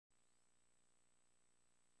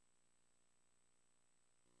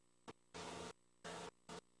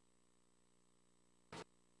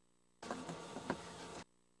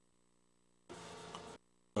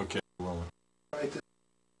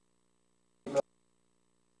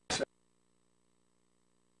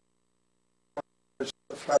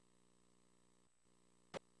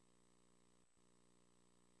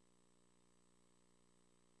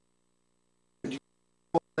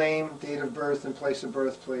Name, date of birth, and place of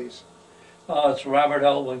birth, please. It's Robert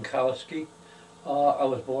L. Wincowski. I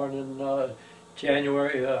was born in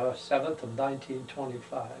January 7th of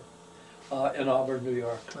 1925 in Auburn, New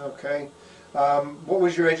York. Okay. What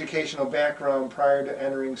was your educational background prior to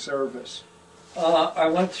entering service? I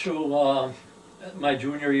went through my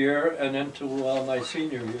junior year and into my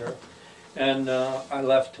senior year, and I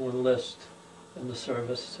left to enlist in the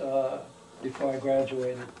service before I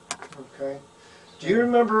graduated. Okay. Do you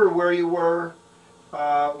remember where you were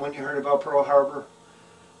when you heard about Pearl Harbor?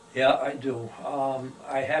 Yeah, I do.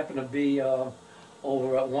 I happened to be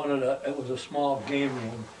over at one of the, it was a small game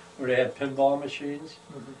room where they had pinball machines,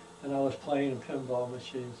 and I was playing pinball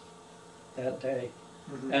machines that day.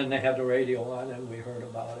 And they had the radio on and we heard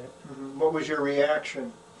about it. What was your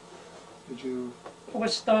reaction? Did you... I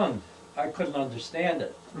was stunned. I couldn't understand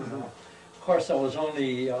it. You know? Of course, I was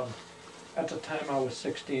only, at the time I was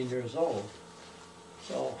 16 years old.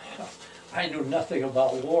 So I knew nothing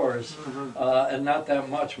about wars, and not that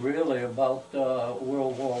much really about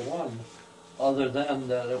World War I, other than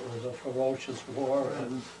that it was a ferocious war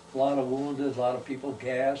and a lot of wounded, a lot of people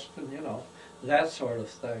gassed, and you know, that sort of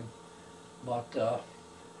thing. But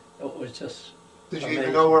it was just Did you amazing.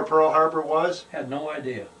 even know where Pearl Harbor was? Had no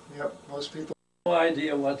idea. Yep, most people. No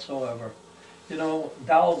idea whatsoever. You know,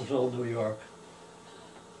 Dowdesville, New York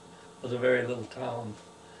was a very little town.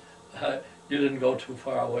 You didn't go too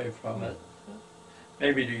far away from it.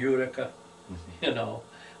 Maybe to Utica, you know.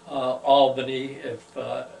 Albany, if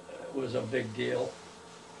it was a big deal.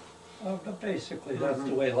 But basically, that's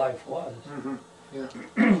the way life was.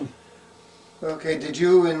 Yeah. Okay, did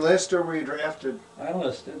you enlist or were you drafted? I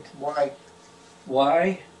enlisted. Why?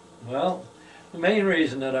 Why? Well, the main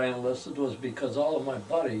reason that I enlisted was because all of my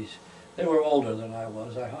buddies, they were older than I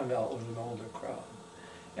was. I hung out with an older crowd.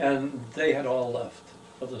 And they had all left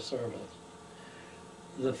for the service.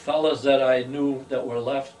 The fellas that I knew that were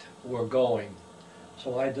left were going.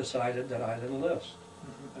 So I decided that I'd enlist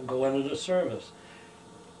and go into the service.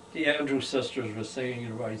 The Andrews sisters were singing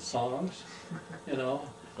the right songs, you know.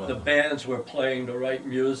 The bands were playing the right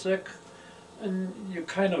music. And you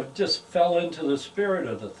kind of just fell into the spirit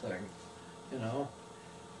of the thing, you know.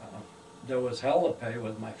 There was hell to pay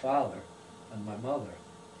with my father and my mother.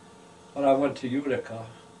 But I went to Utica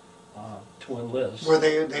to enlist. Were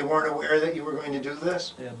they weren't aware that you were going to do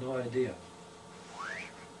this? They had no idea.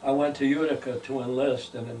 I went to Utica to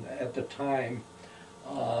enlist, and at the time,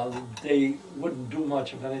 they wouldn't do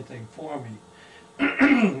much of anything for me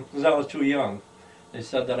because I was too young. They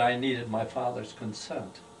said that I needed my father's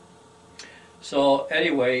consent. So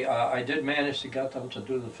anyway, I did manage to get them to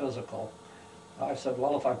do the physical. I said,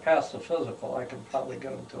 well, if I pass the physical, I can probably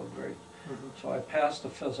get them to agree. So I passed the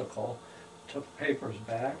physical, took papers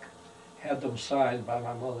back, had them signed by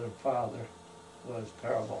my mother and father. It was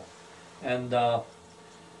terrible. And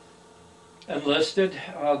enlisted,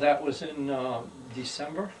 that was in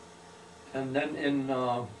December. And then in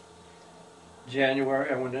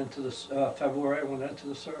January, I went into the, February, I went into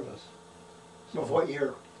the service. Of what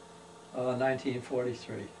year?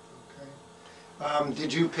 1943. Okay.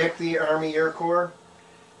 Did you pick the Army Air Corps?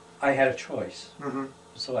 I had a choice,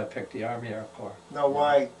 so I picked the Army Air Corps. No,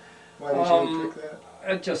 why? Why did you pick that?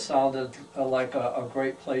 It just sounded like a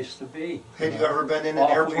great place to be. Had you ever been in an Off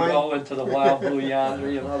airplane? we go into the wild blue yonder,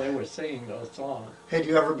 you know, they were singing those songs. Had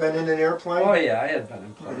you ever been in an airplane? Oh yeah, I had been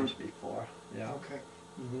in planes before, yeah. Okay.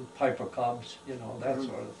 Piper Cubs, you know, that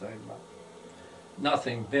sort of thing, but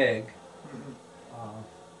nothing big.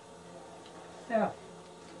 Yeah,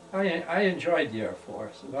 I enjoyed the Air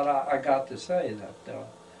Force, but I got to say that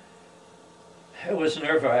it was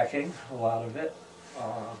nerve-wracking, a lot of it.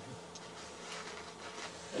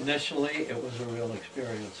 Initially, it was a real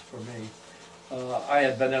experience for me. I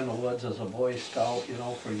had been in the woods as a Boy Scout, you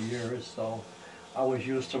know, for years, so I was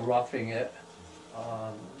used to roughing it.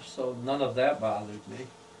 So none of that bothered me.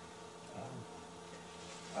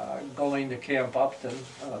 Going to Camp Upton,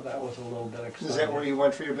 that was a little bit exciting. Is that where you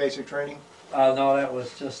went for your basic training? No, that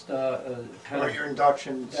was just kind or of... your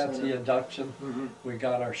induction That's center. the induction. We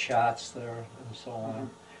got our shots there and so on.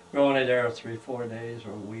 We were only there 3-4 days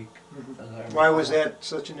or a week. Why was that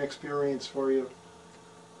such an experience for you?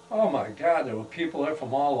 Oh my God, there were people there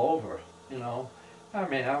from all over, you know. I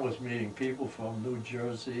mean, I was meeting people from New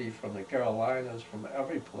Jersey, from the Carolinas, from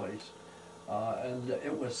every place. And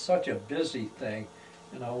it was such a busy thing.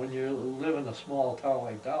 You know, when you live in a small town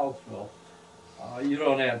like Dowdesville, you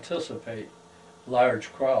don't anticipate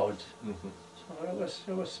large crowds. So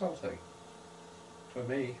it was something for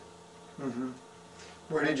me.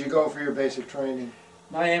 Where did you go for your basic training?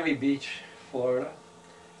 Miami Beach, Florida.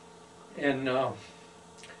 And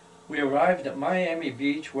We arrived at Miami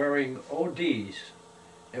Beach wearing ODs.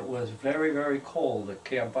 It was very, very cold at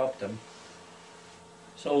Camp Upton.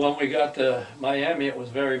 So when we got to Miami, it was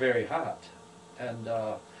very, very hot. And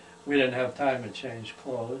we didn't have time to change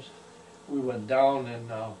clothes. We went down and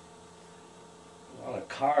a lot of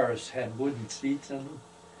cars had wooden seats in them.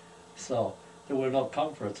 So there were no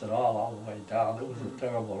comforts at all the way down. It was a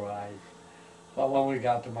terrible ride. But when we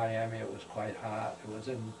got to Miami, it was quite hot. It was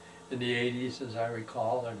in the 80s, as I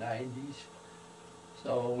recall, or 90s.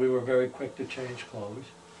 So we were very quick to change clothes.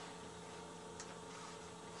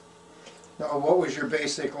 Now, what was your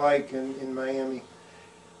basic like in Miami?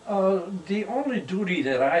 The only duty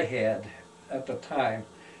that I had at the time,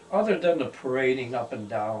 other than the parading up and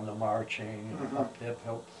down, the marching, up hip,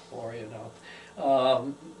 you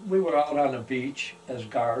know, we were out on the beach as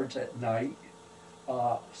guards at night,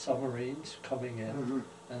 submarines coming in,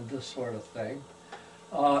 and this sort of thing.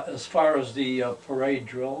 As far as the parade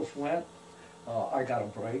drills went, I got a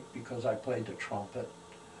break because I played the trumpet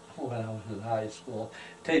when I was in high school.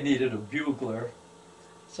 They needed a bugler,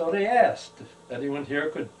 so they asked if anyone here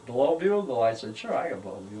could blow a bugle. I said, sure, I can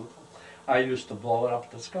blow a bugle. I used to blow it up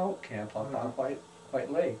at the scout camp up on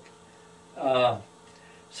White Lake.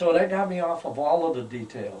 So that got me off of all of the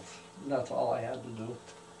details, and that's all I had to do.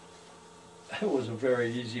 It was a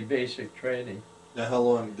very easy, basic training. Now, how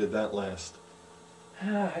long did that last?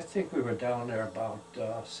 I think we were down there about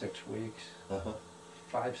 6 weeks,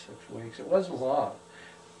 5, 6 weeks. It wasn't long.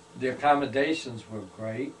 The accommodations were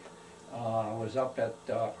great. I was up at,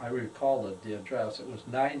 I recall the address, it was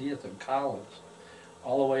 90th and Collins,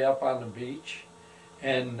 all the way up on the beach.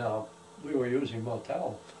 And we were using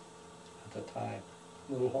motels at the time,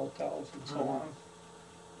 little hotels and so on.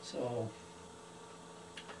 So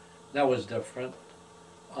that was different.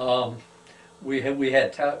 We had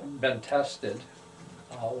been tested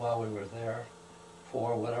while we were there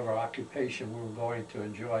for whatever occupation we were going to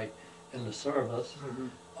enjoy in the service.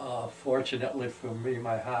 Fortunately for me,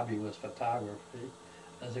 my hobby was photography.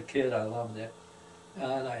 As a kid, I loved it,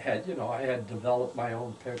 and I had, you know, I had developed my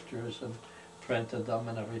own pictures and printed them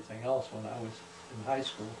and everything else when I was in high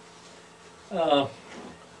school.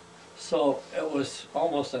 So it was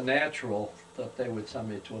almost a natural that they would send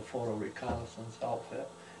me to a photo reconnaissance outfit.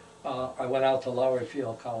 I went out to Lowry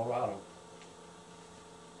Field, Colorado,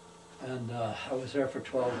 and I was there for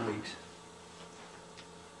 12 weeks.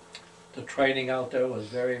 The training out there was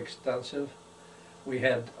very extensive. We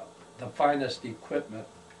had the finest equipment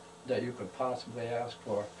that you could possibly ask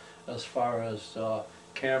for as far as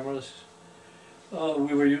cameras.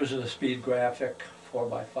 We were using a speed graphic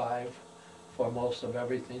 4x5 for most of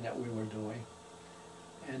everything that we were doing.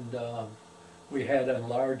 And we had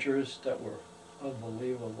enlargers that were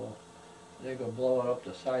unbelievable. They could blow it up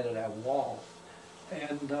the side of that wall.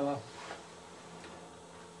 And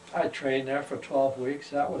I trained there for 12 weeks.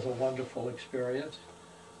 That was a wonderful experience.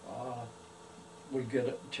 We'd get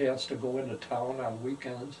a chance to go into town on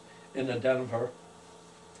weekends into Denver.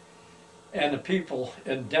 And the people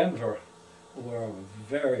in Denver were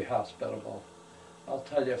very hospitable. I'll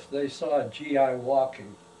tell you, if they saw a GI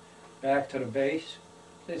walking back to the base,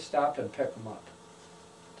 they'd stop and pick them up,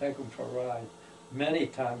 take them for a ride. Many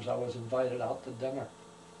times I was invited out to dinner,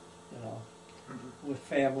 you know, with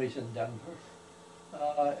families in Denver.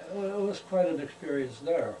 It was quite an experience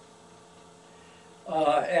there.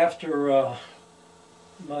 After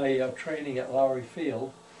my training at Lowry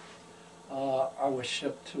Field, I was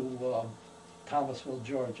shipped to Thomasville,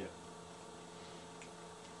 Georgia.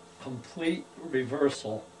 Complete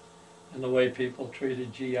reversal in the way people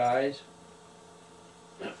treated GIs.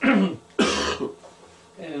 And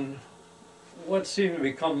what seemed to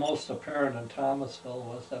become most apparent in Thomasville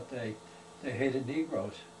was that they hated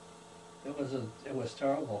Negroes. It was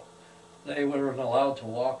terrible. They weren't allowed to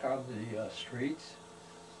walk on the streets.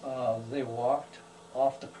 They walked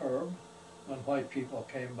off the curb when white people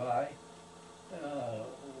came by.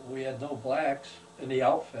 We had no blacks in the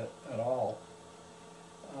outfit at all.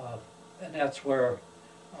 And that's where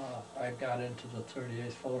I got into the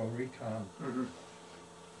 38th Photo Recon.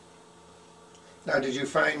 Now, did you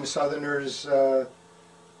find Southerners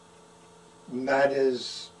not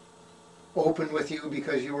as open with you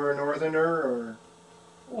because you were a Northerner, or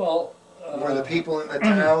well, were the people in the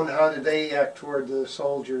town, how did they act toward the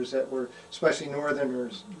soldiers that were, especially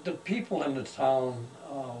Northerners? The people in the town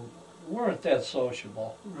weren't that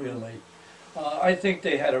sociable, really. I think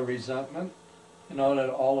they had a resentment, you know, that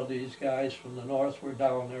all of these guys from the north were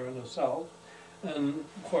down there in the south. And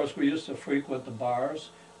of course we used to frequent the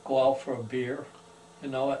bars, go out for a beer, you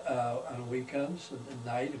know, on weekends and at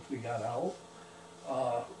night if we got out.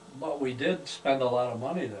 But we did spend a lot of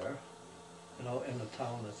money there, you know, in the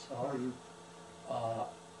town itself. Mhm.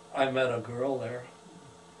 I met a girl there.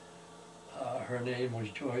 Her name was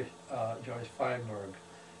Joyce Feinberg,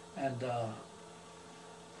 and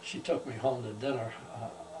she took me home to dinner.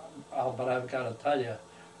 But I've got to tell you,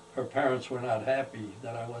 her parents were not happy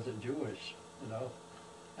that I wasn't Jewish, you know,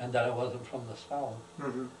 and that I wasn't from the South.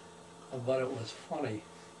 Mhm. But it was funny.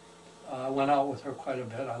 I went out with her quite a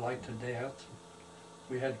bit. I liked to dance.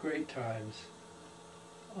 We had great times.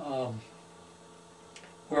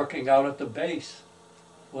 Working out at the base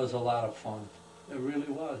was a lot of fun. It really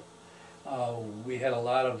was. We had a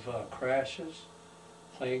lot of crashes,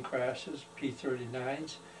 plane crashes,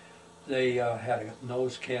 P-39s. They had a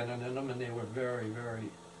nose cannon in them, and they were very, very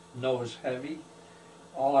nose heavy.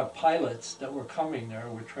 All our pilots that were coming there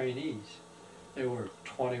were trainees. They were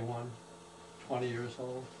 21, 20 years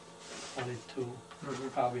old, 22,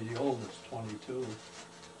 probably the oldest, 22.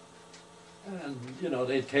 And, you know,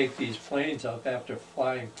 they'd take these planes up after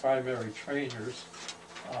flying primary trainers,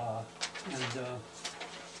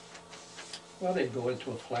 well, they'd go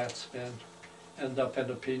into a flat spin, end up in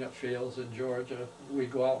the peanut fields in Georgia.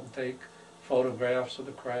 We'd go out and take photographs of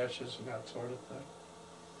the crashes and that sort of thing.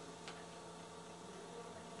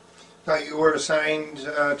 Now, you were assigned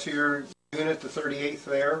to your unit, the 38th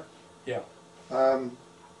there? Yeah. All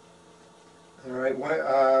right.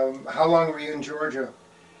 How long were you in Georgia?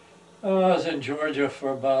 I was in Georgia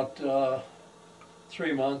for about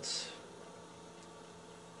 3 months,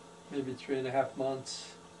 maybe 3.5 months.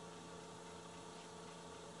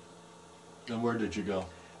 And where did you go?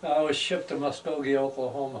 I was shipped to Muskogee,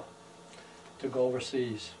 Oklahoma, to go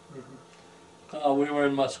overseas. We were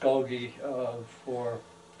in Muskogee for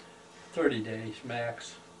 30 days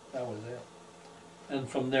max. That was it. And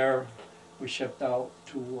from there, we shipped out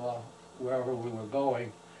to wherever we were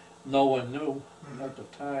going. No one knew at the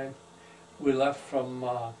time. We left from,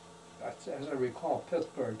 as I recall,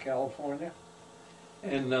 Pittsburgh, California.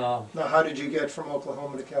 And Now, how did you get from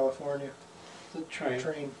Oklahoma to California? the train.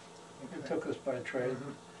 Train. It took us by train.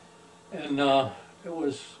 Mhm. And it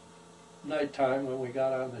was nighttime when we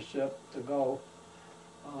got on the ship to go.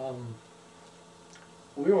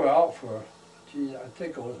 We were out for, gee, I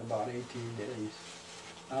think it was about 18 days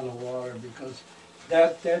on the water, because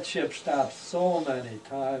that ship stopped so many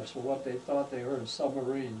times for what they thought they heard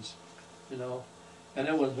submarines, you know. And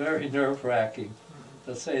it was very nerve-wracking,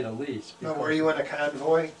 to say the least. Now, were you in a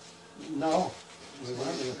convoy? No, we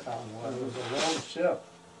weren't in a convoy. It was a lone ship,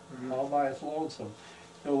 all by its lonesome.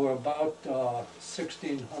 There were about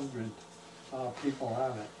 1,600 people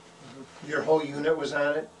on it. Your whole unit was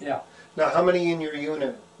on it? Yeah. Now, how many in your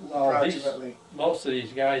unit, Well, approximately? most of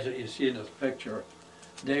these guys that you see in this picture,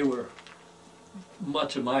 they were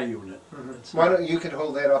much of my unit. Why don't you could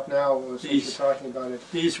hold that up now since These- you're talking about it.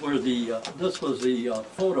 These were the, this was the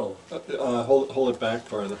photo. Hold it back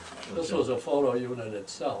farther. This Okay. was a photo unit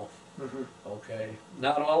itself, okay?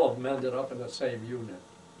 Not all of them ended up in the same unit.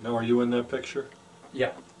 Now, are you in that picture?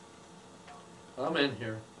 Yeah. I'm in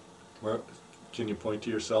here. Where? Can you point to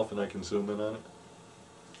yourself and I can zoom in on it?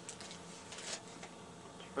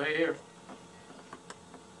 Right here.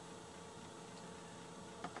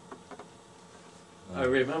 I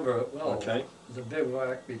remember it well. Okay. The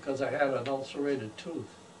bivouac, because I had an ulcerated tooth.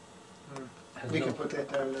 And You no- can put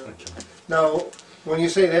that down now. Okay. Now, when you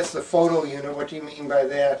say that's the photo unit, what do you mean by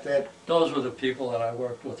that? Those were the people that I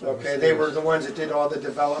worked with Okay, they were overseas. the ones that did all the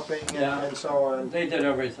developing Yeah. and so on. They did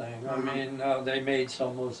everything. I Mhm. mean, they made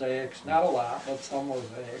some mosaics, not a lot, but some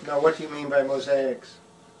mosaics. Now, what do you mean by mosaics?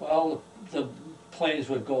 Well, the planes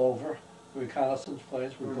would go over, reconnaissance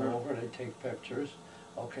planes would Mhm. go over, they'd take pictures.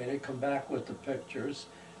 Okay, they'd come back with the pictures,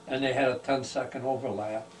 and they had a 10-second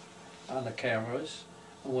overlap on the cameras.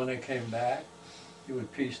 And when they came back, you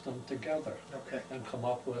would piece them together Okay. and come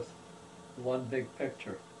up with one big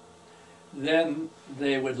picture. Then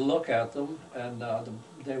they would look at them, and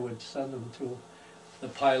they would send them to the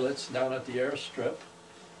pilots down at the airstrip,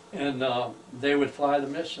 and they would fly the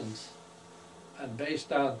missions. And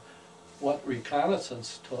based on what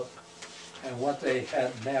reconnaissance took and what they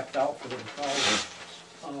had mapped out for themselves,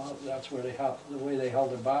 that's where the way they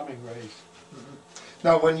held their bombing raids.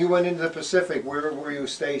 Now, when you went into the Pacific, where were you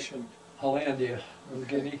stationed? Hollandia in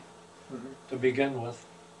Okay. Guinea, to begin with.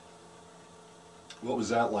 What was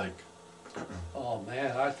that like? Oh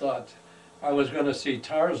man, I thought I was going to see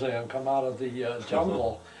Tarzan come out of the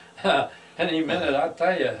jungle any minute. I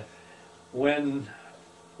tell you, when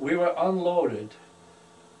we were unloaded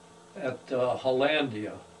at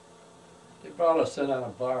Hollandia, they brought us in on a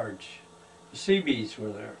barge. The Seabees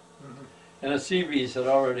were there, and the Seabees had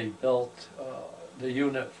already built the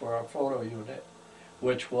unit for our photo unit,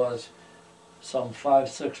 which was some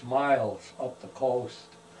 5-6 miles up the coast.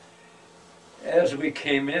 As we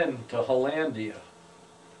came in to Hollandia,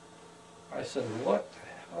 I said, what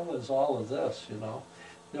the hell is all of this, you know?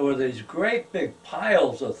 There were these great big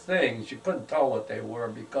piles of things. You couldn't tell what they were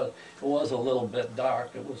because it was a little bit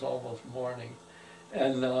dark. It was almost morning.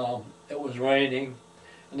 And it was raining.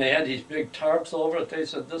 And they had these big tarps over it. They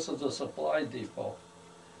said, this is a supply depot.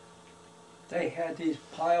 They had these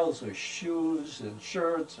piles of shoes and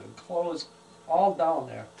shirts and clothes all down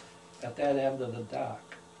there at that end of the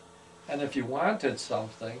dock. And if you wanted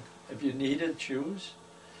something, if you needed shoes,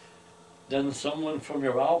 then someone from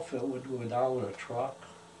your outfit would go down with a truck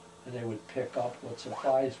and they would pick up what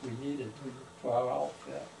supplies we needed for our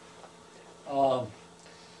outfit.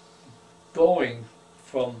 Going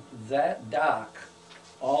from that dock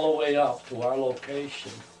all the way up to our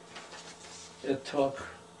location, it took,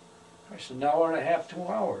 an hour and a half, 2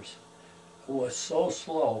 hours. It was so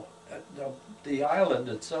slow. The island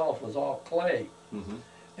itself was all clay. Mm-hmm.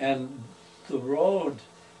 And the road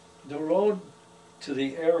to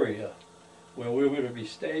the area where we were to be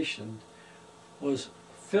stationed was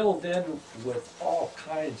filled in with all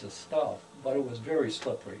kinds of stuff, but it was very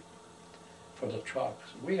slippery for the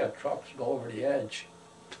trucks. We had trucks go over the edge.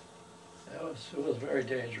 It was very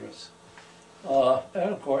dangerous. And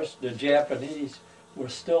of course, the Japanese were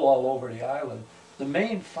still all over the island. The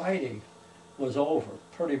main fighting was over,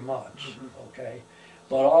 pretty much, okay?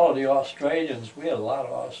 But all of the Australians, we had a lot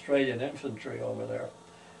of Australian infantry over there,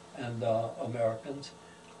 and Americans,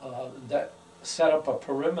 that set up a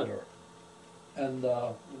perimeter. And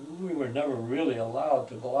we were never really allowed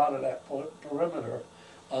to go out of that perimeter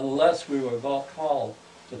unless we were called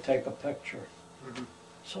to take a picture. Mm-hmm.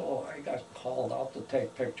 So I got called out to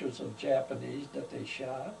take pictures of Japanese that they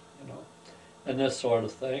shot, you know, and this sort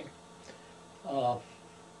of thing.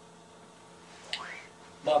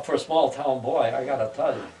 But for a small town boy, I gotta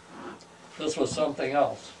tell you, this was something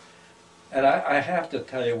else. And I have to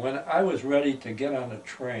tell you, when I was ready to get on a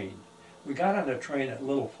train, we got on a train at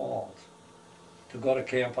Little Falls to go to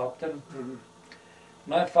Camp Upton. Mm-hmm.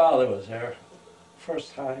 My father was there.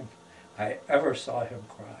 First time I ever saw him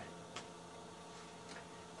cry.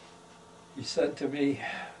 He said to me,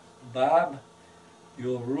 Bob,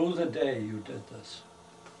 you'll rue the day you did this.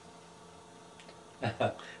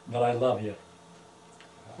 But I love you.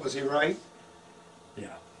 Was he right?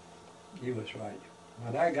 Yeah, he was right.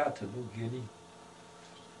 When I got to New Guinea,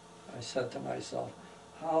 I said to myself,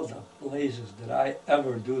 how the blazes did I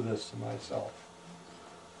ever do this to myself?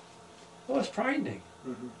 It was frightening.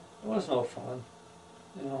 Mm-hmm. It was no fun,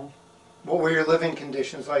 you know. What were your living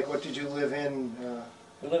conditions like? What did you live in?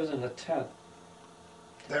 I lived in a tent.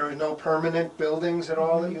 There were no permanent buildings at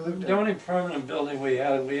all that you lived in? The only permanent building we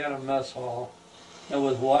had a mess hall that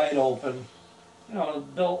was wide open, you know,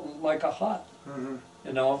 built like a hut. Mm-hmm.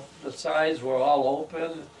 You know, the sides were all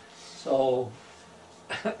open, so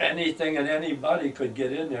anything and anybody could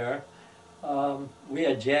get in there. We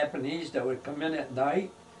had Japanese that would come in at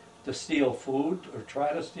night to steal food or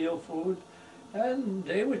try to steal food, and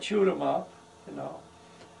they would shoot them up, you know.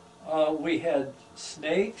 We had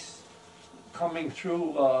snakes coming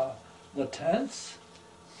through the tents,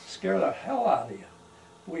 scare the hell out of you.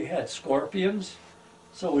 We had scorpions,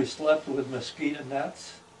 so we slept with mosquito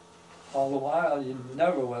nets. All the while, you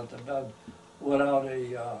never went to bed without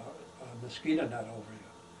a mosquito net over you.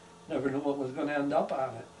 Never knew what was going to end up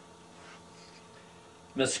on it.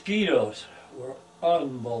 Mosquitoes were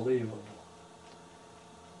unbelievable.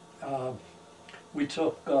 We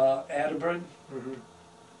took Auburn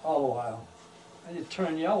all the while, and you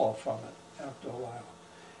turn yellow from it after a while.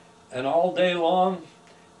 And all day long,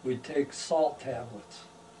 we'd take salt tablets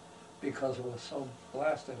because it was so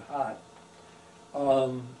blasted hot.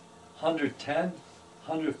 110,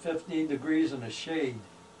 115 degrees in the shade,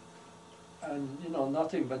 and you know,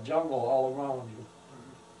 nothing but jungle all around you.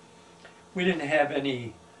 We didn't have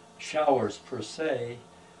any showers per se.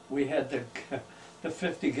 We had the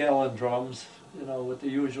 50-gallon drums, you know, with the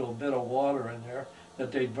usual bit of water in there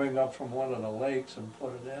that they'd bring up from one of the lakes and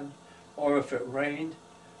put it in. Or if it rained,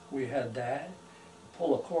 we had that.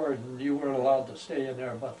 Pull a cord and you weren't allowed to stay in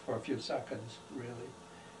there but for a few seconds, really.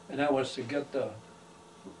 And that was to get the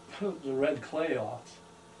red clay off.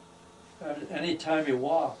 Any time you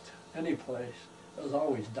walked, any place, there was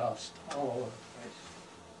always dust all over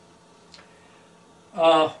the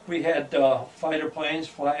place. We had fighter planes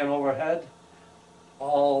flying overhead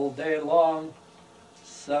all day long,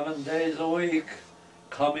 7 days a week,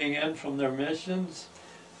 coming in from their missions.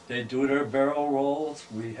 They do their barrel rolls.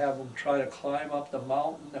 We have them try to climb up the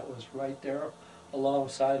mountain that was right there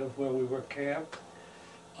alongside of where we were camped.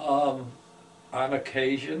 On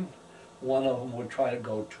occasion, One of them would try to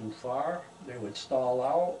go too far. They would stall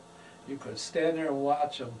out. You could stand there and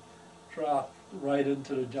watch them drop right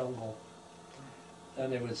into the jungle.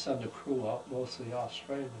 Then they would send a crew out, mostly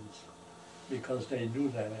Australians, because they knew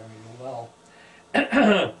that area well.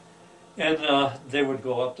 And they would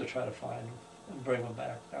go up to try to find them and bring them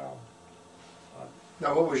back down.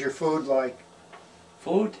 Now, what was your food like?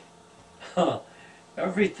 Food?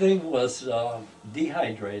 Everything was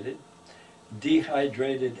dehydrated.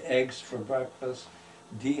 Dehydrated eggs for breakfast,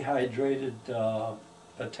 dehydrated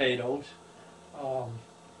potatoes.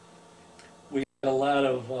 We had a lot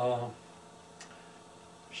of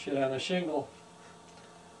shit on a shingle.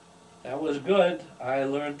 That was good. I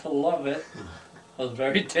learned to love it. It was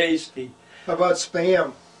very tasty. How about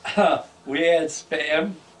Spam? We had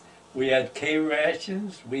Spam, we had K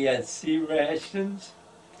rations, we had C rations,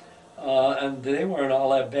 and they weren't all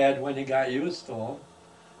that bad when you got used to them.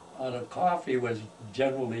 The coffee was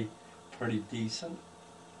generally pretty decent.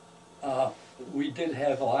 We did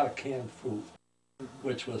have a lot of canned fruit,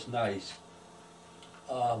 which was nice.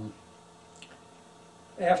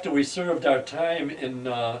 After we served our time in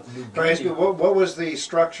New Guinea, What was the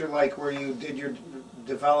structure like where you did your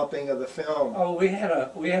developing of the film? oh, we had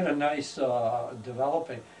a nice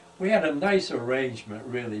developing. We had a nice arrangement,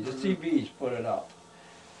 really. The CBs put it up,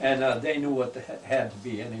 and they knew what it had to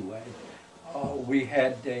be anyway. We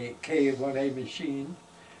had a K1A machine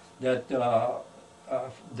that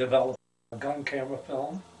developed a gun camera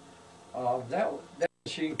film. That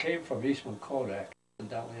machine came from Eastman Kodak,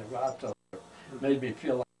 down in Rochester. Made me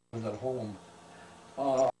feel like I was at home.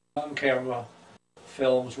 Gun camera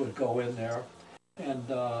films would go in there, and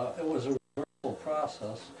it was a reversible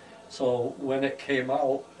process. So when it came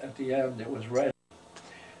out at the end, it was ready.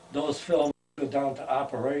 Those films go down to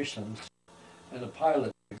operations, and the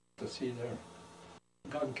pilot to see their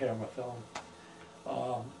gun camera film,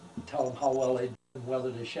 tell them how well they did,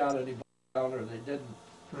 whether they shot anybody down or they didn't,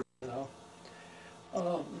 you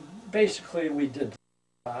know. Basically, we did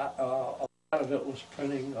a lot of it was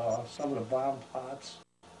printing some of the bomb plots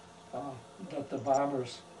that the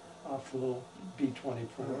bombers flew,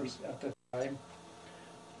 B-24s at the time.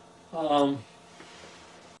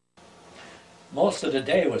 Most of the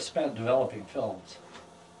day was spent developing films,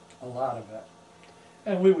 a lot of it.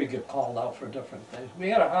 And we would get called out for different things. We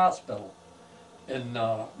had a hospital in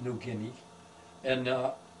New Guinea. And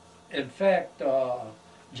in fact,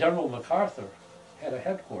 General MacArthur had a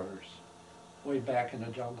headquarters way back in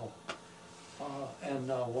the jungle. And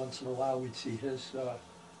once in a while we'd see his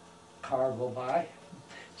car go by,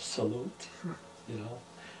 salute, you know,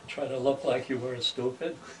 try to look like you weren't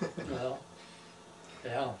stupid, you know.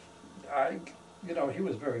 Yeah, you know, he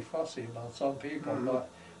was very fussy about some people, but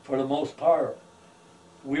for the most part,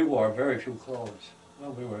 we wore very few clothes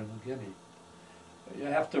when we were in New Guinea. You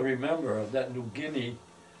have to remember that New Guinea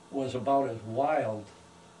was about as wild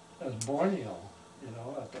as Borneo, you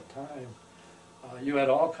know, at the time. You had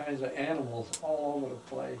all kinds of animals all over the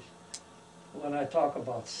place. When I talk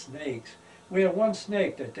about snakes, we had one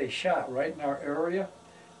snake that they shot right in our area.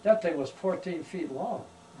 That thing was 14 feet long.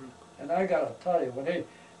 And I gotta tell you,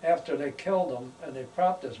 after they killed him and they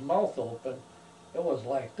propped his mouth open, it was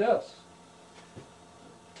like this.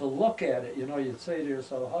 To look at it, you know, you'd say to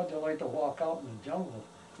yourself, how'd you like to walk out in the jungle,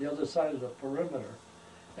 the other side of the perimeter,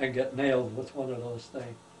 and get nailed with one of those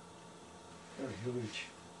things? They're huge.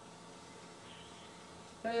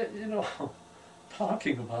 You know,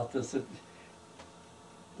 talking about this,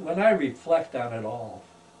 when I reflect on it all,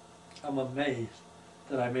 I'm amazed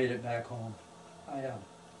that I made it back home. I am,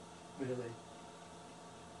 really.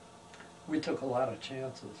 We took a lot of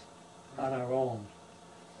chances on our own,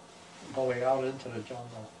 going out into the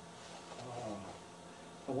jungle.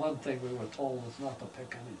 The one thing we were told was not to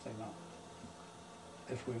pick anything up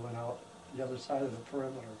if we went out the other side of the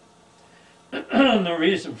perimeter. And the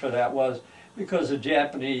reason for that was because the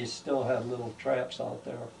Japanese still had little traps out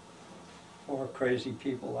there for crazy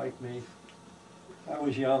people like me. I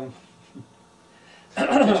was young.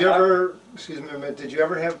 Did you ever, excuse me a minute, did you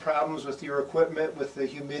ever have problems with your equipment, with the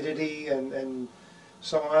humidity and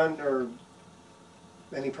so on, or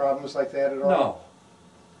any problems like that at all? No.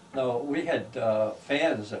 No, we had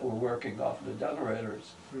fans that were working off the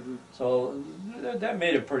generators. So that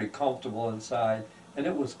made it pretty comfortable inside, and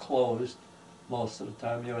it was closed most of the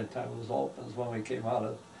time. The only time it was open is when we came out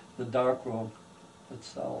of the dark room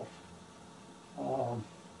itself.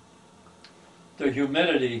 The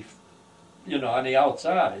humidity, you know, on the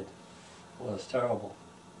outside was terrible.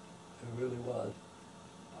 It really was.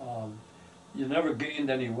 You never gained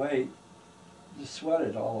any weight. You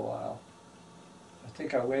sweated all the while. I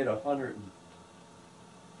think I weighed 140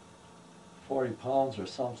 40 pounds or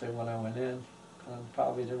something when I went in, and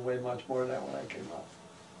probably didn't weigh much more than that when I came out.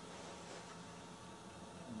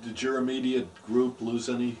 Did your immediate group lose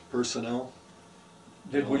any personnel?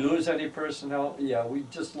 Did we lose any personnel? Yeah, we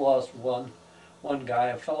just lost one guy,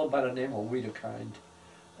 a fellow by the name of Wincowski.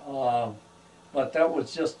 But that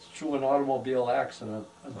was just through an automobile accident,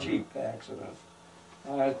 a Jeep accident.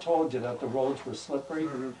 I told you that the roads were slippery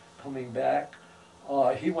coming back.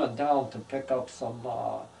 He went down to pick up some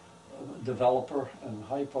developer and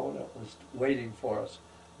hypo that was waiting for us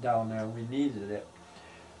down there. We needed it.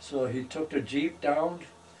 So he took the Jeep down,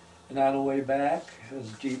 and on the way back,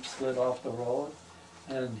 his Jeep slid off the road,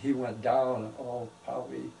 and he went down,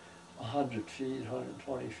 probably 100 feet,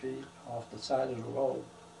 120 feet off the side of the road.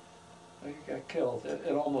 He got killed.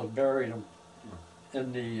 It almost buried him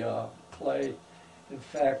in the clay. In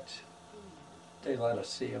fact, they let us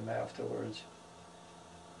see him afterwards.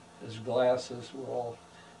 His glasses were all,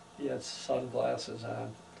 he had sunglasses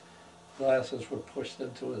on. Glasses were pushed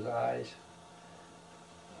into his eyes.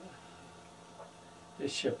 They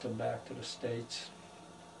shipped him back to the States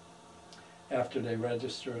after they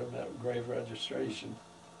registered him at grave registration.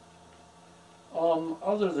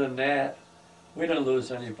 Other than that, we didn't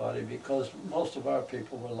lose anybody because most of our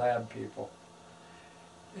people were lab people.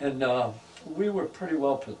 And we were pretty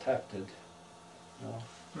well protected, you know,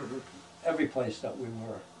 every place that we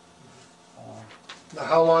were. Now,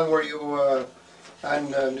 how long were you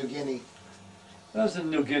on New Guinea? I was in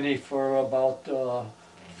New Guinea for about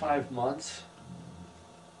 5 months,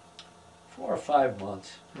 4 or 5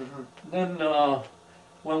 months. Then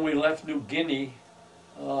when we left New Guinea,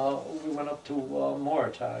 we went up to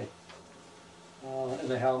Morotai in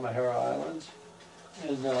the Halmahera Islands,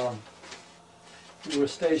 and we were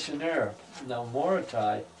stationed there. Now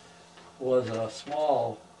Morotai was a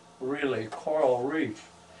small, really, coral reef.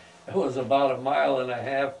 It was about 1.5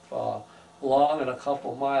 miles long and a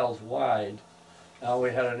couple miles wide. Now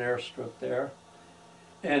we had an airstrip there,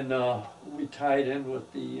 and we tied in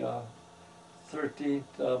with the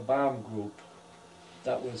 13th bomb group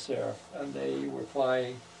that was there, and they were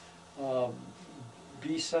flying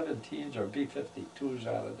B-17s or B-52s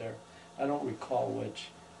out of there. I don't recall which,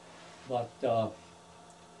 but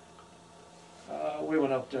we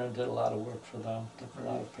went up there and did a lot of work for them, took a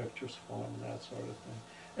lot of pictures for them and that sort of thing.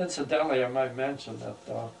 Incidentally, I might mention that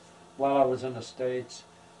while I was in the States,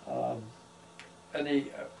 and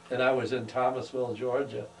I was in Thomasville,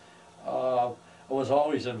 Georgia, I was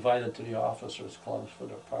always invited to the officers' clubs for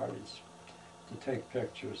their parties to take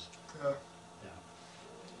pictures.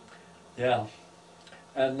 Yeah.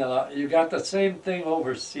 And you got the same thing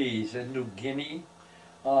overseas. In New Guinea,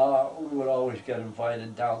 we would always get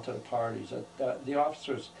invited down to the parties. The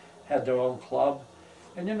officers had their own club,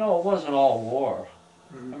 and you know, it wasn't all war.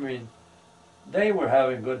 I mean, they were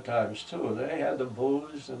having good times too. They had the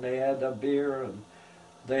booze, and they had the beer, and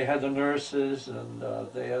they had the nurses, and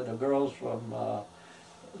they had the girls from,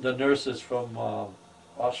 the nurses from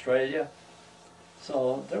Australia.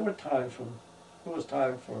 So there were times when it was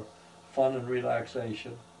time for fun and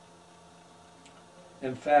relaxation.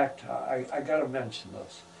 In fact, I got to mention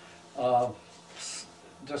this,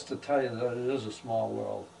 just to tell you that it is a small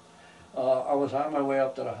world. I was on my way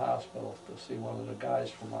up to the hospital to see one of the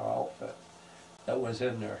guys from our outfit that was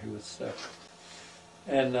in there. He was sick.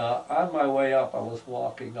 And on my way up, I was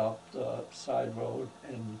walking up the side road,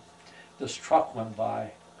 and this truck went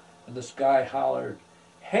by, and this guy hollered,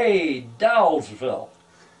 "Hey, Dowsville!"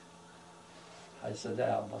 I said,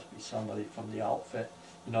 "That must be somebody from the outfit,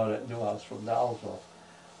 you know, that knew I was from Dowsville."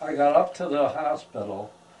 I got up to the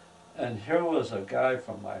hospital, and here was a guy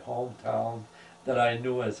from my hometown that I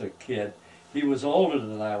knew as a kid. He was older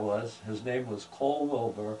than I was. His name was Cole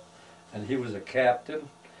Wilbur, and he was a captain,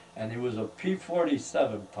 and he was a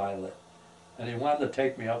P-47 pilot. And he wanted to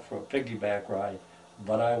take me up for a piggyback ride,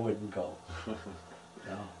 but I wouldn't go.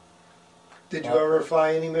 No. Did you ever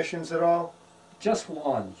fly any missions at all? Just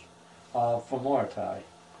one, for Morotai,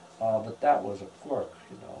 but that was a quirk,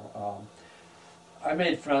 you know. I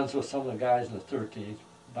made friends with some of the guys in the 13th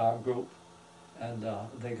bomb group, and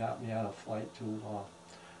they got me on a flight to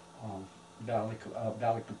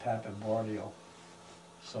Balikpapan and Borneo,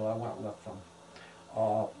 so I went with them.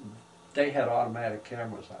 They had automatic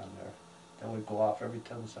cameras on there that would go off every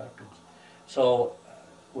 10 seconds. So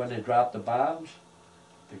when they dropped the bombs,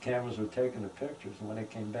 the cameras were taking the pictures, and when they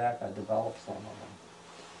came back, I developed some of them.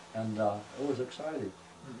 And it was exciting,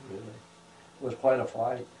 really. It was quite a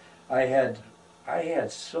flight. I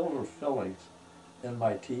had silver fillings in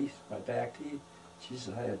my teeth, my back teeth.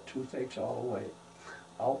 Jesus, I had toothaches all the way,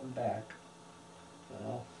 out and back. You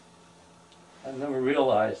know, I never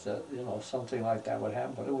realized that, you know, something like that would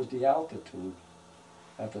happen, but it was the altitude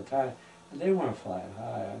at the time. And they weren't flying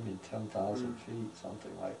high, I mean 10,000 feet,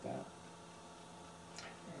 something like that.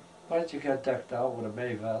 But you got decked out with a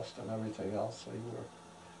May vest and everything else, so you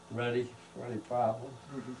were ready for any problem.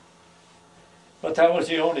 But that was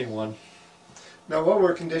the only one. Now, what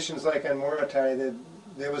were conditions like on Morotai?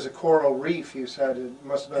 There was a coral reef, you said. It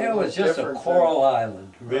must have been It a was little just a different coral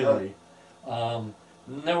island, really.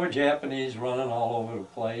 There were Japanese running all over the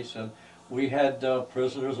place, and we had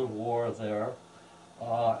prisoners of war there,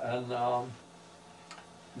 and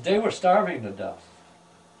they were starving to death,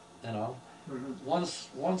 you know.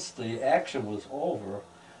 Once the action was over,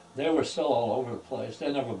 they were still all over the place.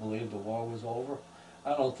 They never believed the war was over.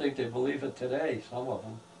 I don't think they believe it today, some of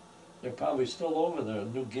them. They're probably still over there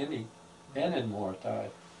in New Guinea and in Morotai.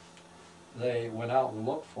 They went out and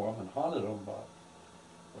looked for them and hunted them, but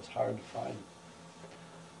it was hard to find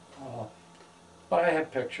them. But I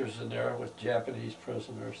had pictures in there with Japanese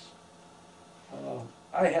prisoners.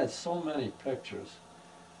 I had so many pictures.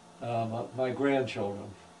 My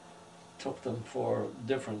grandchildren took them for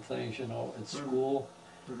different things, you know, at school,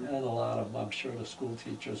 and a lot of them, I'm sure the school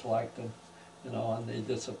teachers liked them, you know, and they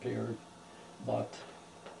disappeared. But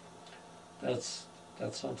that's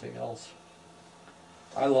something else.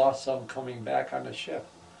 I lost some coming back on the ship.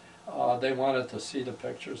 They wanted to see the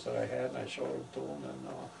pictures that I had, and I showed them to them,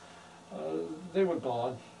 and they were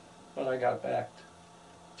gone. But I got back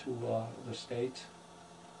to the States.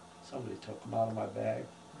 Somebody took them out of my bag.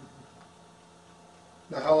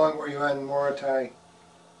 Now, how long were you on Morotai?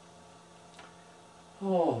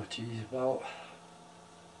 Oh, geez, about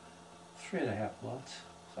 3.5 months,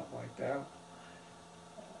 something like that.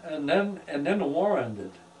 And then the war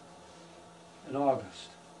ended in August.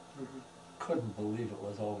 Couldn't believe it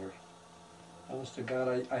was over. Honest to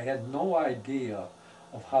God, I had no idea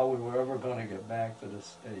of how we were ever going to get back to the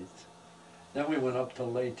States. Then we went up to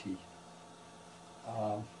Leyte.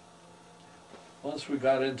 Once we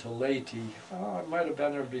got into Leyte, I might have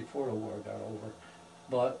been there before the war got over,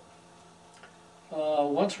 but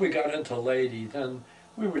once we got into Leyte, then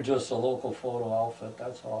we were just a local photo outfit,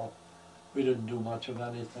 that's all. We didn't do much of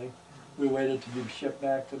anything. We waited to be shipped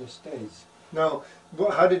back to the States. No,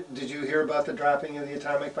 how did you hear about the dropping of the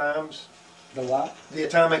atomic bombs? The what? The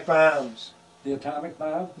atomic bombs. The atomic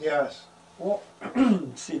bomb? Yes. Well,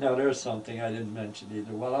 see, now there's something I didn't mention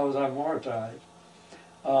either. While I was on Morotai,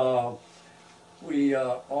 we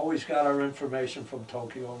always got our information from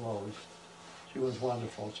Tokyo Rose. She was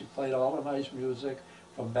wonderful. She played all the nice music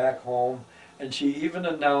from back home, and she even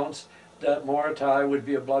announced that Morotai would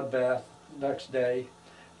be a bloodbath next day,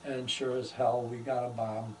 and sure as hell we got a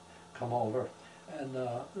bomb come over. And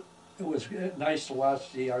it was nice to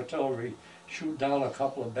watch the artillery shoot down a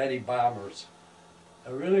couple of Betty bombers.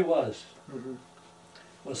 It really was. It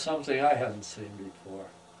was something I hadn't seen before.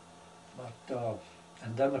 But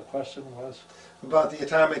and then the question was about the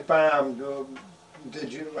atomic bomb.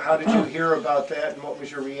 How did you hear about that, and what was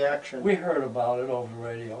your reaction? We heard about it over the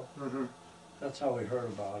radio. That's how we heard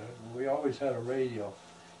about it. We always had a radio.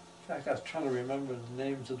 In fact, I was trying to remember the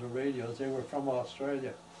names of the radios. They were from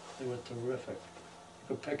Australia. They were terrific. You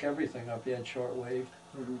could pick everything up. You had shortwave.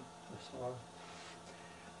 So,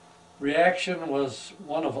 reaction was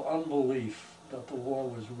one of unbelief that the war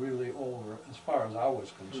was really over, as far as I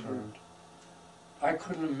was concerned. I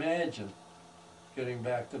couldn't imagine getting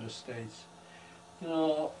back to the States. You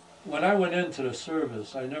know, when I went into the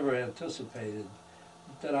service, I never anticipated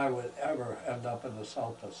that I would ever end up in the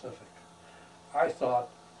South Pacific. I thought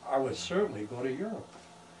I would certainly go to Europe.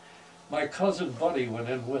 My cousin Buddy went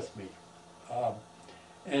in with me,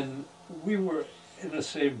 and we were in the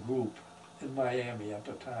same group in Miami at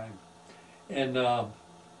the time. And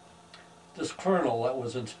this colonel that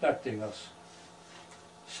was inspecting us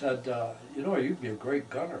said, you know, you'd be a great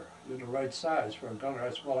gunner. You're the right size for a gunner. I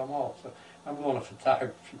said, well, I'm going to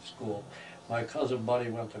photography school. My cousin Buddy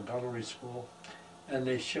went to gunnery school, and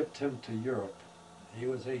they shipped him to Europe. He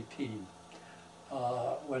was 18.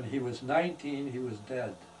 When he was 19, he was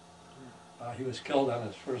dead. He was killed on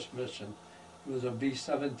his first mission. He was a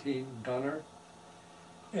B-17 gunner.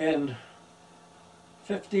 And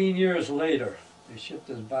 15 years later, they shipped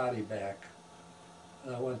his body back.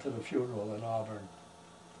 And I went to the funeral in Auburn.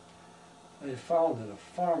 They found it, a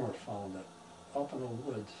farmer found it, up in the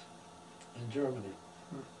woods in Germany.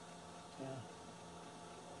 Yeah.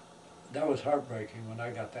 That was heartbreaking when I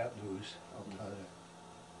got that news, I'll tell you.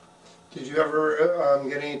 Did you ever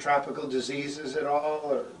get any tropical diseases at all,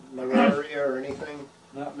 or malaria or anything?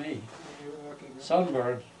 Not me.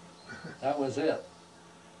 Sunburn, that was it.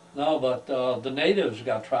 No, but the natives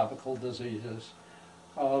got tropical diseases.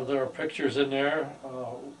 There are pictures in there.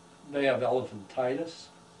 They have elephantitis.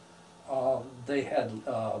 They had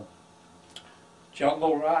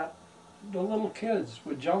jungle rot. The little kids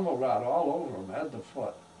with jungle rot all over them, head to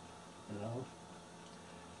foot.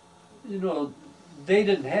 You know, they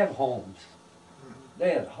didn't have homes.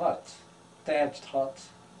 They had huts, thatched huts.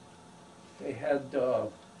 They had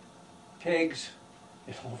pigs,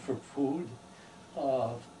 for food.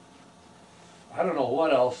 I don't know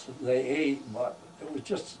what else they ate, but it was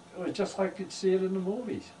just like you'd see it in the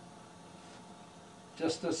movies.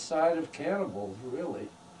 Just this side of cannibals, really.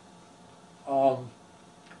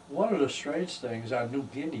 One of the strange things on New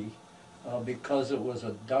Guinea, because it was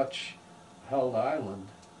a Dutch-held island,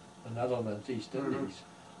 the Netherlands, East Indies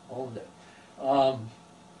owned it.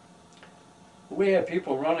 We had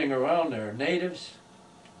people running around there, natives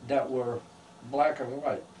that were black and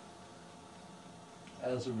white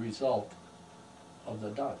as a result of the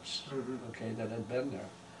Dutch, okay, that had been there.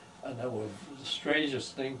 And that was the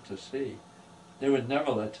strangest thing to see. They would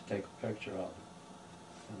never let you take a picture of it,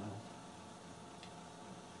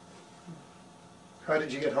 How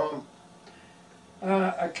did you get home?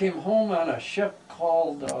 I came home on a ship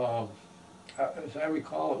called, as I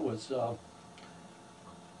recall, it was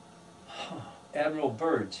Admiral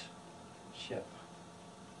Byrd's ship.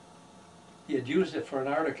 He had used it for an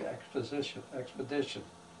Arctic expedition,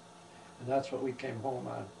 and that's what we came home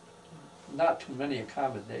on. Not too many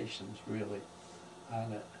accommodations, really,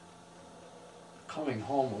 on it. Coming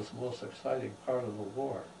home was the most exciting part of the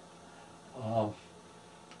war.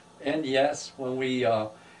 And yes, when we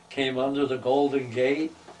came under the Golden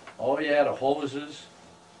Gate, oh yeah, the hoses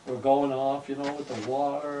were going off, with the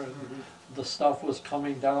water, and the stuff was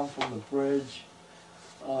coming down from the bridge.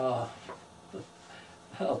 I'll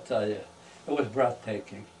tell you, it was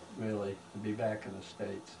breathtaking, really, to be back in the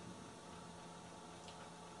States.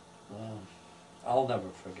 I'll never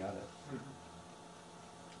forget it.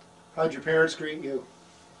 How'd your parents greet you?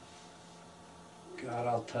 God,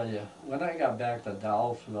 I'll tell you, when I got back to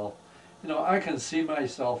Dallasville, I can see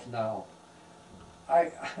myself now.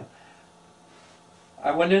 I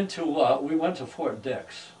went into, we went to Fort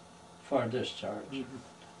Dix for our discharge,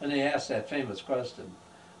 and they asked that famous question,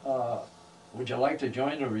 would you like to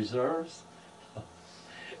join the reserves?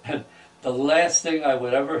 And the last thing I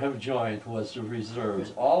would ever have joined was the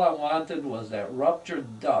reserves. All I wanted was that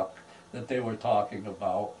ruptured duck that they were talking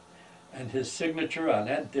about, and his signature on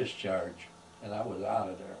that discharge, and I was out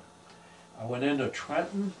of there. I went into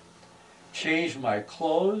Trenton, changed my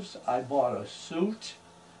clothes, I bought a suit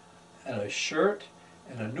and a shirt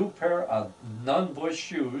and a new pair of nunbush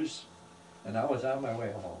shoes, and I was on my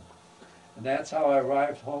way home. And that's how I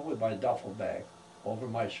arrived home with my duffel bag over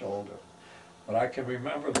my shoulder. But I can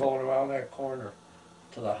remember going around that corner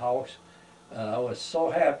to the house, and I was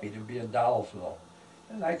so happy to be in Dallasville.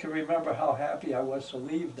 And I can remember how happy I was to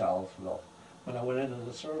leave Dallasville when I went into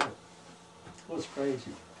the service. It was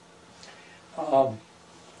crazy.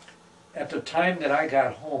 At the time that I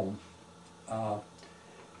got home,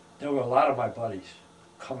 there were a lot of my buddies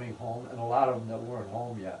coming home, and a lot of them that weren't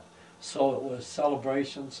home yet. So it was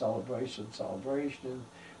celebration, celebration, celebration.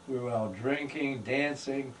 We were out drinking,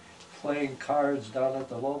 dancing, playing cards down at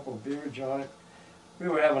the local beer joint. We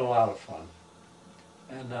were having a lot of fun.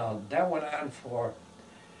 And that went on for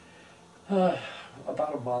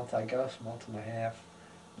about a month, I guess, month and a half.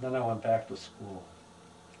 Then I went back to school.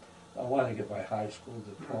 I wanted to get my high school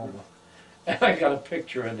diploma. And I got a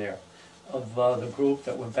picture in there of the group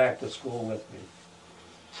that went back to school with me.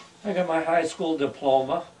 I got my high school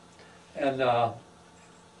diploma, and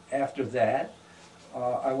after that,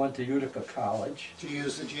 I went to Utica College. Did you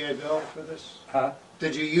use the GI Bill for this? Huh?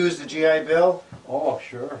 Did you use the GI Bill? Oh,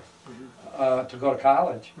 sure. To go to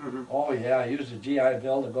college. Oh, yeah, I used the GI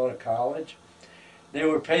Bill to go to college. They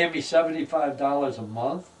were paying me $75 a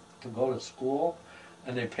month to go to school,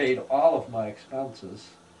 and they paid all of my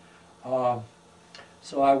expenses.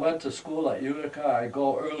 So I went to school at Utica. I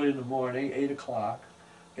go early in the morning, 8 o'clock,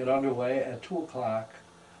 get underway at 2 o'clock.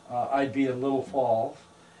 I'd be in Little Falls.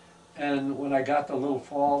 And when I got to Little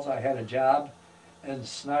Falls, I had a job in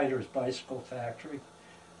Snyder's Bicycle Factory,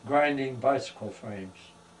 grinding bicycle frames.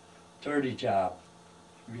 Dirty job.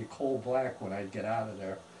 It'd be coal black when I'd get out of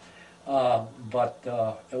there. But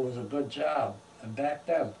it was a good job. And back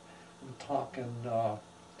then, I'm talking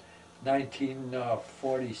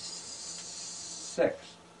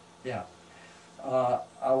 1946, yeah.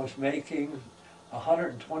 I was making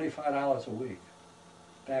 $125 a week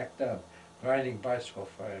back then, grinding bicycle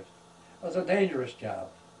frames. It was a dangerous job,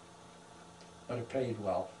 but it paid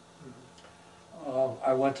well.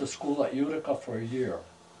 I went to school at Utica for a year.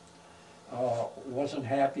 wasn't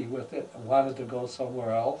happy with it, wanted to go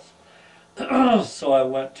somewhere else. So I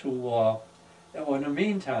went to, in the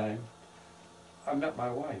meantime, I met my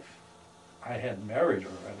wife. I hadn't married her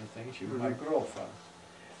or anything, she was my girlfriend.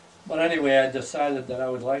 But anyway, I decided that I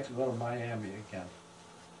would like to go to Miami again,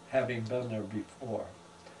 having been there before.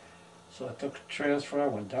 So I took a transfer, I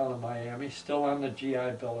went down to Miami, still on the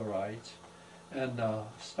GI Bill of Rights, and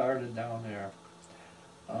started down there.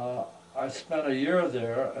 I spent a year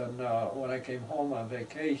there, and when I came home on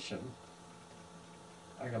vacation,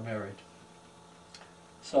 I got married.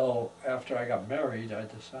 So after I got married, I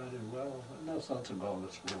decided, well, no sense in going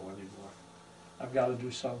to school anymore. I've got to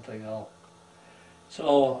do something else.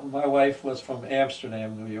 So my wife was from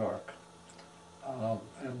Amsterdam, New York,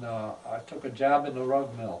 and I took a job in the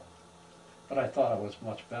rug mill. But I thought it was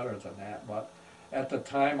much better than that. But at the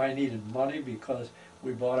time, I needed money because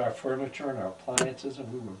we bought our furniture and our appliances,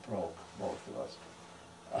 and we were broke, both of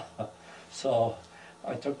us. So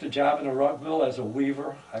I took the job in a rug mill as a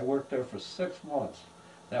weaver. I worked there for 6 months.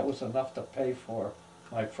 That was enough to pay for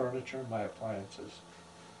my furniture and my appliances.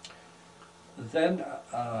 Then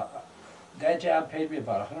that job paid me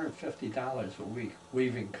about $150 a week,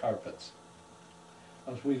 weaving carpets.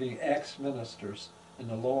 I was weaving ex-ministers in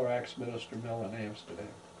the lower ex-minister mill in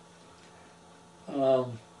Amsterdam.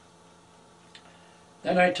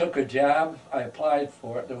 Then I took a job, I applied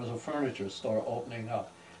for it, there was a furniture store opening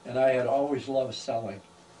up, and I had always loved selling.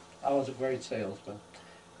 I was a great salesman,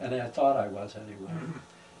 and I thought I was anyway.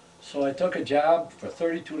 So I took a job for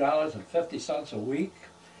 $32.50 a week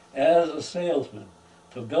as a salesman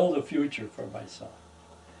to build a future for myself.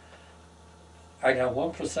 I got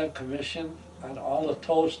 1% commission on all the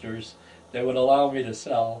toasters they would allow me to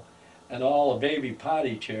sell, and all the baby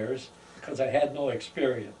potty chairs, because I had no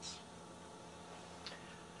experience.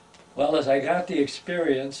 Well, as I got the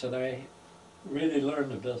experience and I really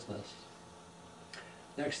learned the business,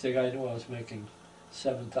 next thing I knew I was making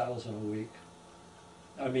 $7,000 a week.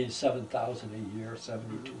 I mean $7,000 a year,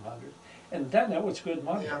 $7,200. And then that was good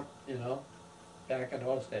money, you know, back in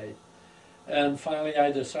those days. And finally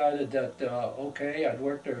I decided that, okay, I'd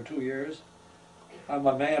worked there 2 years. I'm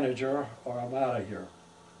a manager or I'm out of here.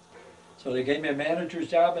 So they gave me a manager's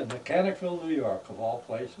job in Mechanicville, New York, of all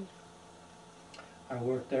places. I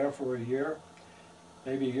worked there for a year,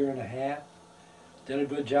 maybe a year and a half. Did a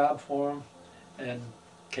good job for them, and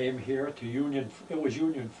came here to Union. It was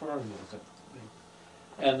Union Firm, was it?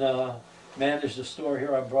 And managed a store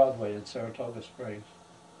here on Broadway in Saratoga Springs.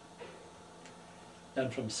 Then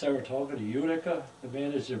from Saratoga to Utica, they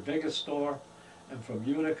managed their biggest store, and from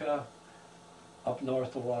Utica up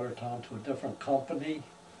north of Watertown to a different company.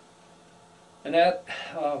 And that,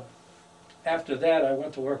 after that, I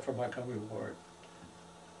went to work for Montgomery Ward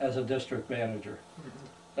as a district manager.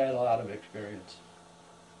 I had a lot of experience.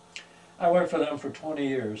 I worked for them for 20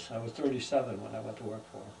 years. I was 37 when I went to work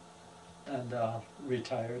for them, and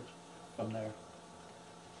retired from there.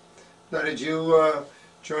 Now, did you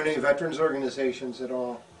join any veterans organizations at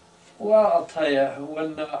all? Well, I'll tell you,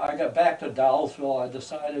 when I got back to Dowsville, I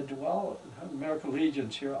decided, well, American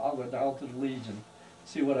Legion's here, I'll go down to the Legion,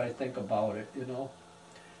 see what I think about it, you know.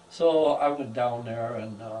 So I went down there,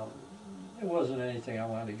 and it wasn't anything I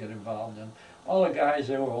wanted to get involved in. All the guys,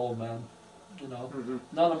 they were old men, you know.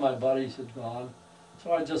 None of my buddies had gone.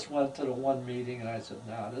 So I just went to the one meeting, and I said,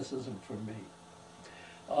 nah, this isn't for me.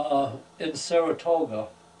 In Saratoga,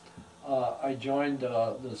 I joined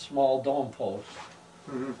the small dome post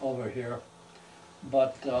over here,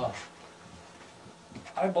 but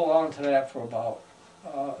I belonged to that for about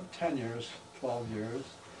 10 years, 12 years.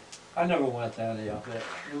 I never went to any of it.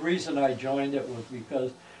 The reason I joined it was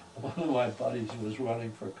because one of my buddies was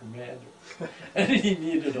running for commander, and he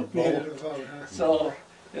needed a vote. Huh? So,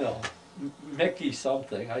 you know, Mickey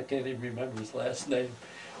something, I can't even remember his last name.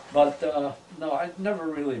 But no, I never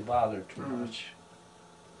really bothered too much.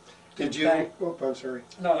 Did you? Oh, I'm sorry.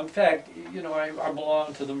 No, in fact, you know, I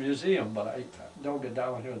belong to the museum, but I don't get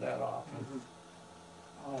down here that often.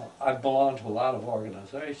 I belong to a lot of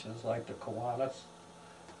organizations, like the Kiwanis,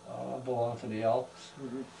 belong to the Elks,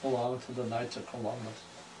 belong to the Knights of Columbus.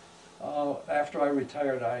 After I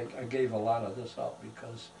retired, I gave a lot of this up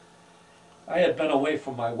because I had been away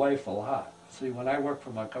from my wife a lot. See, when I worked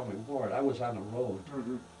for Montgomery Ward, I was on the road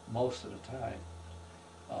most of the time.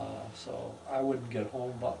 So I wouldn't get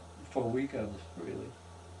home but for weekends, really.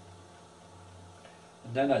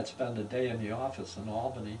 And then I'd spend a day in the office in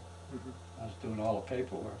Albany. I was doing all the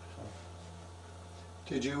paperwork. So.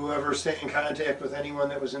 Did you ever stay in contact with anyone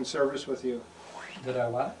that was in service with you? Did I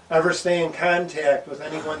what? Ever stay in contact with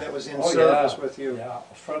anyone that was in service with you? Yeah,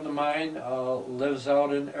 a friend of mine lives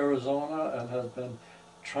out in Arizona and has been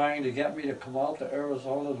trying to get me to come out to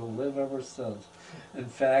Arizona to live ever since. In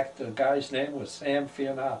fact, the guy's name was Sam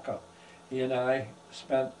Fianacca. He and I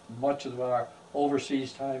spent much of our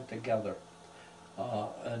overseas time together.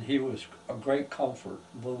 And he was a great comfort,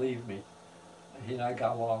 believe me. He and I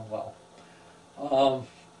got along well.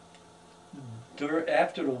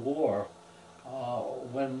 After the war,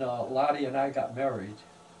 when Lottie and I got married,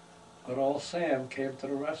 good old Sam came to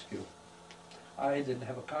the rescue. I didn't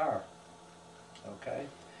have a car, okay?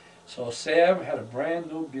 So Sam had a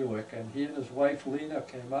brand new Buick, and he and his wife Lena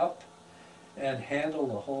came up and handled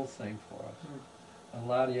the whole thing for us. And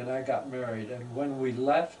Lottie and I got married, and when we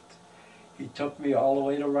left, he took me all the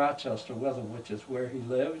way to Rochester with him, which is where he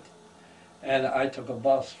lived, and I took a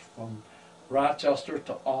bus from Rochester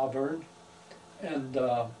to Auburn, and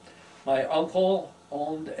my uncle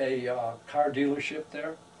owned a car dealership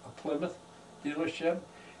there, a Plymouth dealership,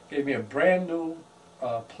 gave me a brand new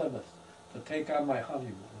Plymouth to take on my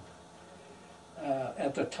honeymoon.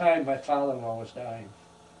 At the time, my father-in-law was dying,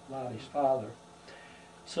 Lottie's father.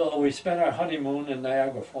 So we spent our honeymoon in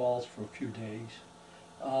Niagara Falls for a few days.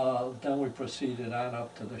 Then we proceeded on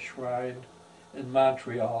up to the shrine in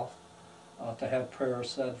Montreal to have prayers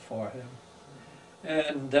said for him.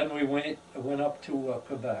 And then we went up to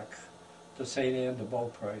Quebec, to St. Anne de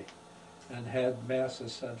Beaupré, and had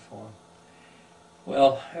masses said for him.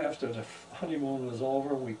 Well, after the honeymoon was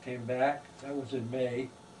over, we came back. That was in May.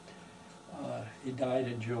 He died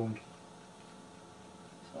in June.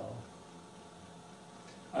 So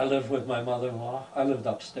I lived with my mother-in-law. I lived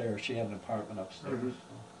upstairs. She had an apartment upstairs. Mm-hmm. So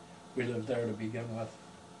we lived there to begin with.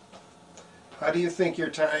 How do you think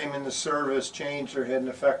your time in the service changed or had an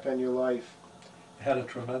effect on your life? It had a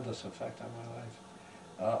tremendous effect on my life.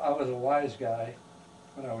 I was a wise guy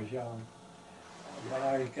when I was young, but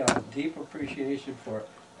I got a deep appreciation for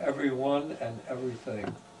everyone and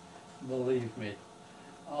everything, believe me.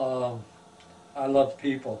 I love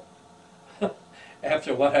people.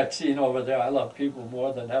 After what I'd seen over there, I love people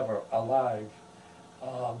more than ever alive.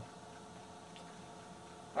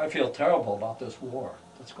 I feel terrible about this war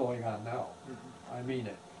that's going on now. Mm-hmm. I mean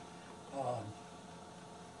it.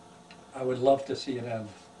 I would love to see it end.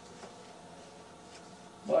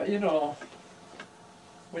 But you know,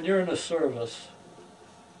 when you're in the service,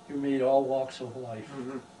 you meet all walks of life.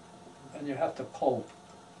 Mm-hmm. And you have to cope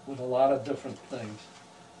with a lot of different things.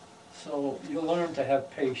 So you learn to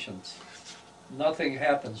have patience. Nothing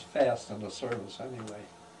happens fast in the service anyway.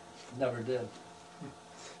 It never did.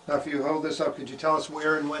 Now if you hold this up, could you tell us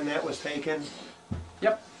where and when that was taken?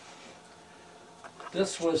 Yep.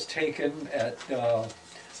 This was taken at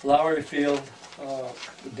Lowry Field,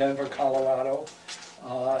 Denver, Colorado,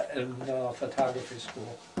 in photography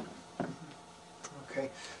school. Okay.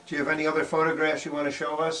 Do you have any other photographs you want to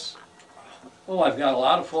show us? Well, I've got a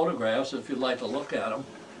lot of photographs if you'd like to look at them.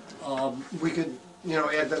 We could, you know,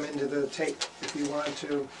 add them into the tape if you want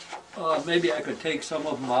to. Maybe I could take some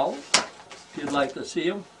of them out if you'd like to see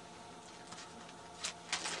them.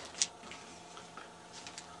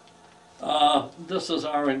 This is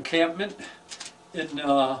our encampment in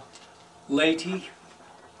Leyte.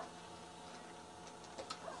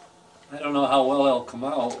 I don't know how well they'll come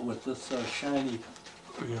out with this shiny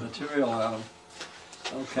material on them.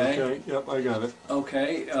 Okay. Okay, yep, I got it.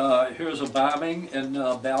 Okay, here's a bombing in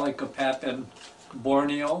Balikpapan,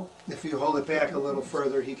 Borneo. If you hold it back a little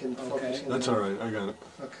further, he can focus in. That's all right, I got it.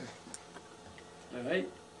 Okay. All right.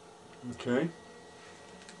 Okay.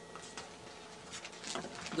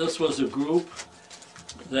 This was a group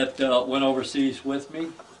that went overseas with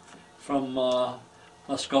me from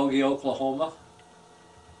Muskogee, Oklahoma.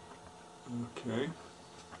 Okay.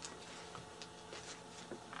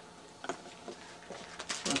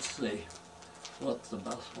 Let's see, what's the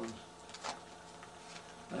best one?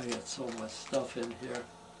 I got so much stuff in here.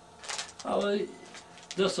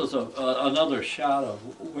 This is another shot of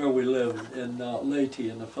where we lived in Leyte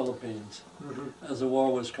in the Philippines as the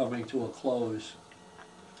war was coming to a close.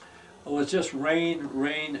 It was just rain,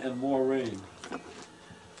 rain, and more rain.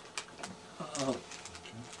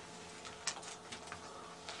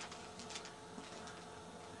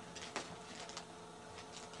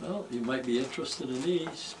 Well, you might be interested in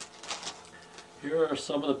these. Here are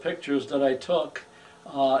some of the pictures that I took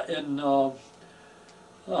in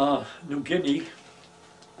New Guinea.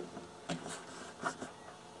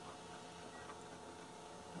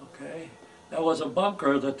 Okay, that was a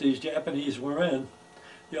bunker that these Japanese were in.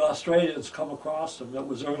 The Australians come across them. It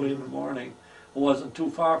was early in the morning. It wasn't too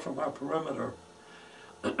far from our perimeter.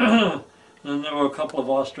 And there were a couple of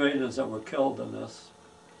Australians that were killed in this,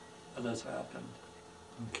 and this happened.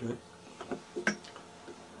 Okay.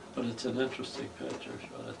 But it's an interesting picture. You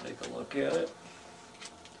want to take a look at it?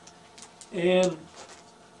 And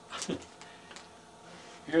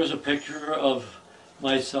here's a picture of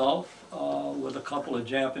myself with a couple of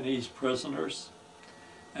Japanese prisoners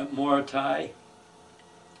at Morotai.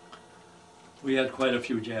 We had quite a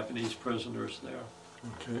few Japanese prisoners there.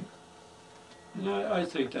 Okay. And I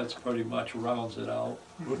think that's pretty much rounds it out.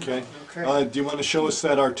 Okay. Okay. Do you want to show us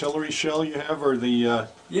that artillery shell you have, or the?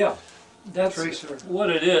 Yeah, that's Tracer. what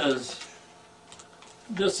it is.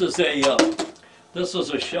 This is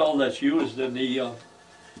a shell that's used in the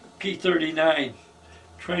P-39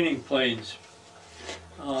 training planes.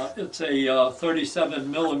 It's a 37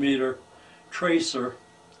 millimeter tracer,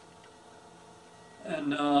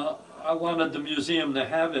 and I wanted the museum to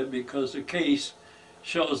have it because the case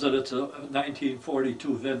shows that it's a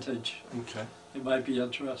 1942 vintage. Okay. You might be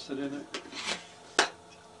interested in it.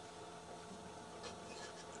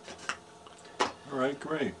 All right,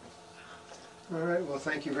 great. All right, well,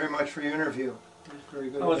 thank you very much for your interview. Very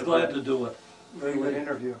good. I was glad to do it. Very good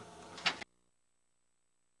interview.